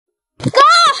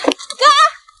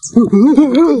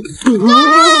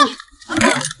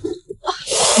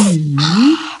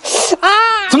啊！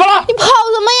怎么了？你跑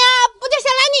什么呀？不叫下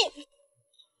来你！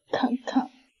看看，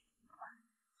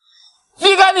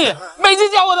你看你，每次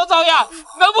叫我都遭殃，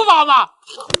能不跑吗？啊！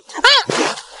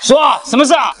说什么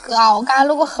事啊？哥，我刚才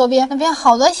路过河边，那边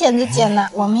好多蚬子捡呢，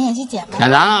我们也去捡吧。敢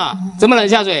当啊！这么冷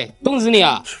下水，冻死你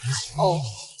啊！哦。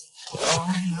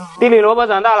地里萝卜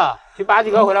长大了，去拔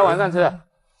几个回来晚上吃。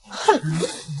哼，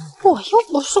我又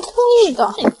不是故意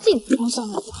的，你自己装上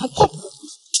了，我还怪我。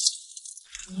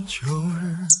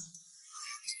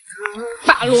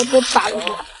拔萝卜，拔萝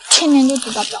卜，天天就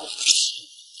知道找我。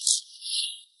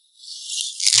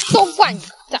都怪你，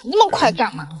长那么快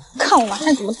干嘛？看我晚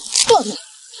上怎么炖你！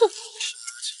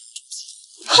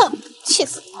哼，气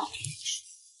死我了！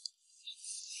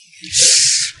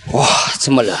哇，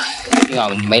这么冷，幸好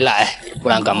你没来，不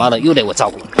然感冒的又得我照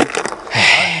顾。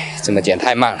唉，这么剪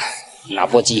太慢了，拿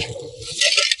簸箕。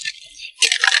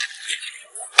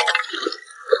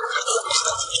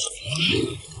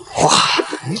哇，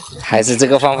还是这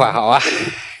个方法好啊！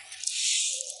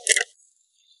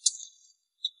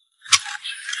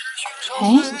哎，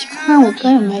你看看我哥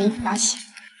有没有发现？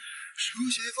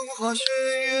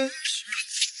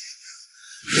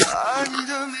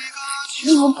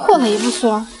衣服破了也不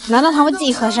说，难道他会自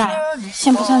己合上呀？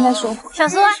先不算再说。小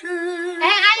苏，哎，阿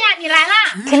雅，你来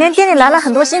啦！甜甜店里来了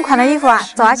很多新款的衣服啊，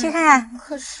走啊，去看看。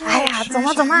可是，哎呀，走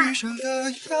嘛走嘛。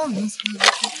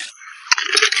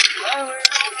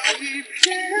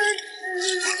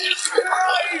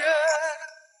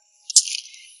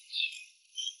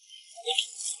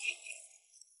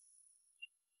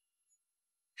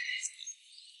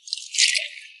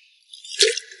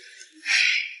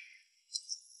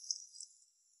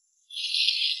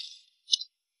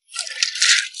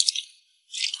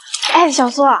哎，小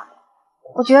苏，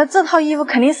我觉得这套衣服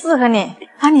肯定适合你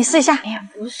啊，你试一下。哎呀，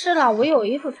不是啦，我有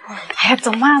衣服穿。哎呀，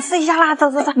走嘛，试一下啦，走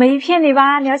走走，没骗你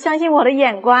吧？你要相信我的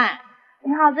眼光。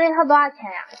你好，这一套多少钱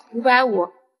呀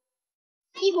？550。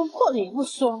衣服破了也不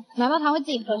说，难道他会自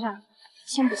己合上？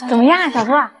先不算。怎么样，小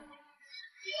苏？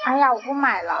哎呀，我不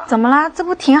买了。怎么了？这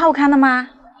不挺好看的吗？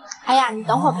哎呀，你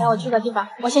等会儿陪我去个地方，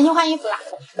我先去换衣服啦。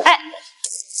哎。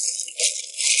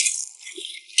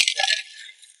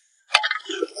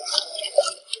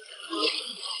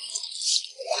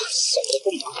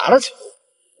麻了这。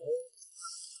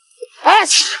哎！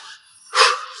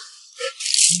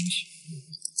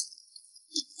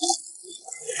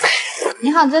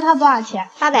你好，这套多少钱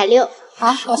860。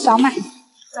好，我少买。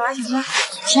走啊，小苏。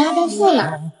钱还没付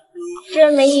呢。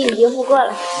这美女已经付过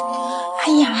了。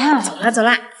哎呀，走了走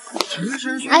了。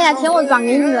哎呀，钱我转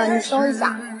给你了，你收一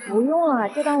下。不用了，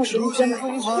就当我给你捐了。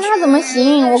那怎么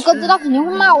行？我哥知道肯定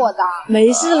会骂我的。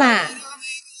没事啦，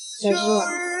小苏，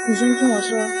你先听我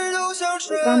说，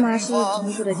我爸妈是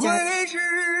重组的家庭。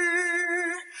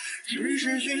只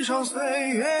是寻常岁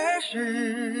月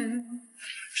时，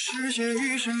实现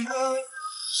余生的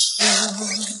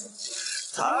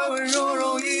才温柔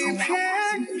柔一片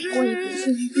过一笔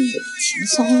是轻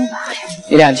松吧。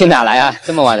你俩去哪来啊？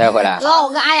这么晚才回来？哥，我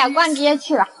跟阿雅逛街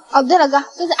去了。哦，对了，哥，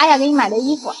这是阿雅给你买的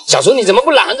衣服。小苏，你怎么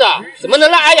不拦着？怎么能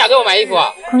让阿雅给我买衣服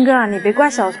啊？坤哥，你别怪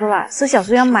小苏了，是小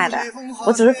苏要买的，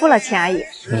我只是付了钱而已。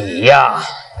你呀，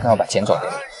让我把钱转给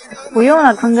你。不用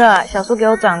了，坤哥，小苏给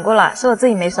我转过了，是我自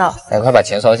己没收。哎，快把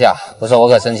钱收下，不收我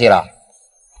可生气了。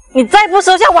你再不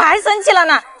收下，我还生气了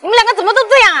呢！你们两个怎么都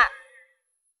这样啊？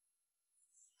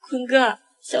坤哥，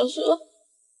小苏，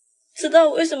知道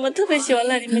我为什么特别喜欢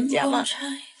来你们家吗？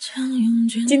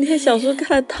今天小苏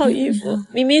看了套衣服，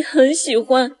明明很喜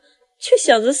欢，却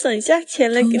想着省下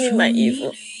钱来给你买衣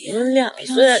服。你们俩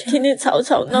虽然天天吵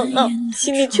吵闹闹，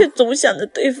心里却总想着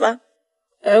对方。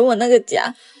而我那个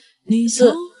家，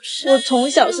我从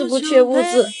小是不缺物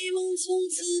质，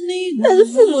但是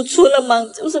父母除了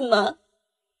忙就是忙。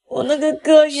我那个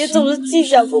哥也总是计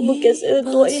较父母给谁的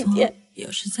多一点，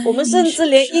我们甚至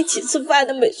连一起吃饭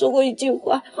都没说过一句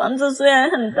话。房子虽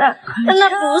然很大，但那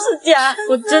不是家。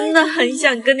我真的很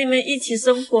想跟你们一起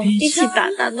生活，一起打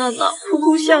打闹闹，哭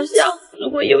哭笑笑。如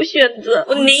果有选择，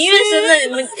我宁愿生在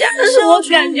你们家，但是我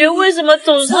感觉为什么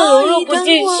总是融入不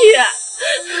进去啊？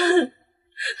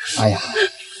哎呀，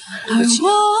对不起，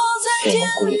对我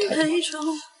顾虑太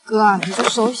多。哥，你就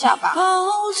收下吧。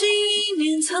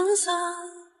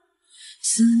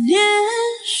思念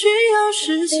需要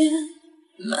时间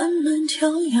慢慢调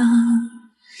养。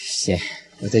行，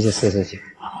我这就试试去。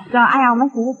哥，哎呀，我们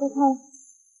洗洗吃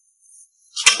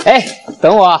饭。哎，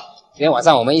等我，今天晚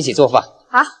上我们一起做饭。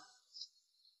好。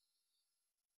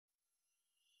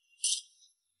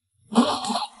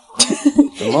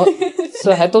怎么，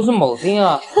这还都是铆钉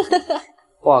啊？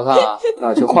不好看啊，那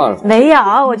我去换了。没有，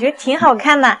我觉得挺好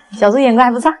看的，小猪眼光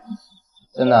还不错。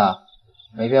真的？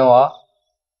没骗我？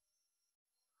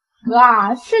哥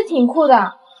啊，是挺酷的，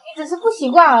你只是不习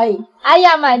惯而已。哎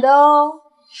呀，买的哦。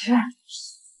是。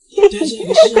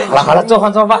好了，做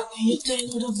饭。哎，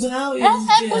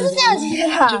不是这样切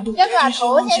的，要把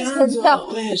头先切掉。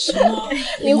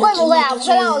你会不会啊？不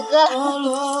会让我哥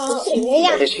学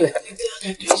呀？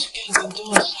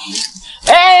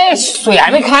哎，水还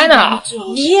没开呢。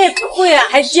你也不会啊，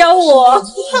还教我？哼！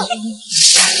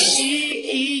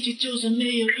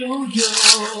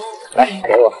来，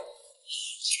给我。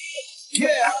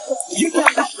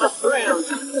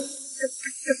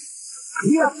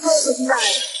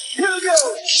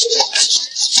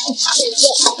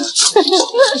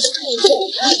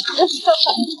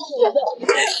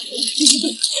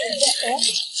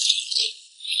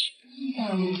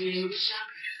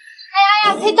哎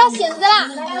呀，可以倒蚬子啦！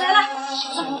来，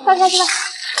倒下去吧。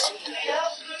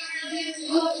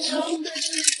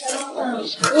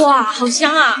哇，好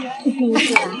香啊！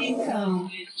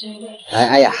来，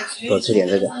哎呀，多吃点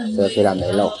这个，这虽然没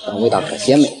肉，但味道可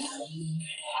鲜美了。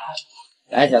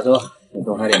来，小猪，你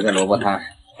多喝点这萝卜汤，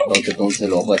冬吃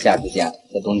萝卜夏吃姜，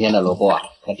这冬天的萝卜啊，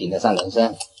可比得上人参。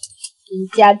人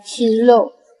家吃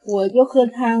肉，我就喝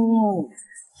汤哦。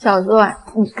小猪，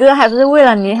你哥还不是为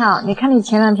了你好？你看你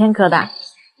前2天渴的。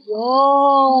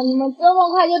哟，你们这么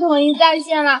快就统一战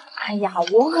线了？哎呀，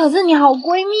我可是你好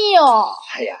闺蜜哦。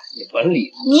哎呀，你甭理。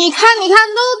你看，都针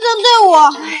对我，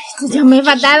哎，这就没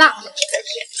法待了。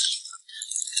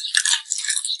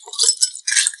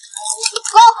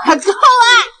够了，太多了，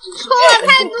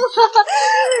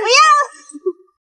不要。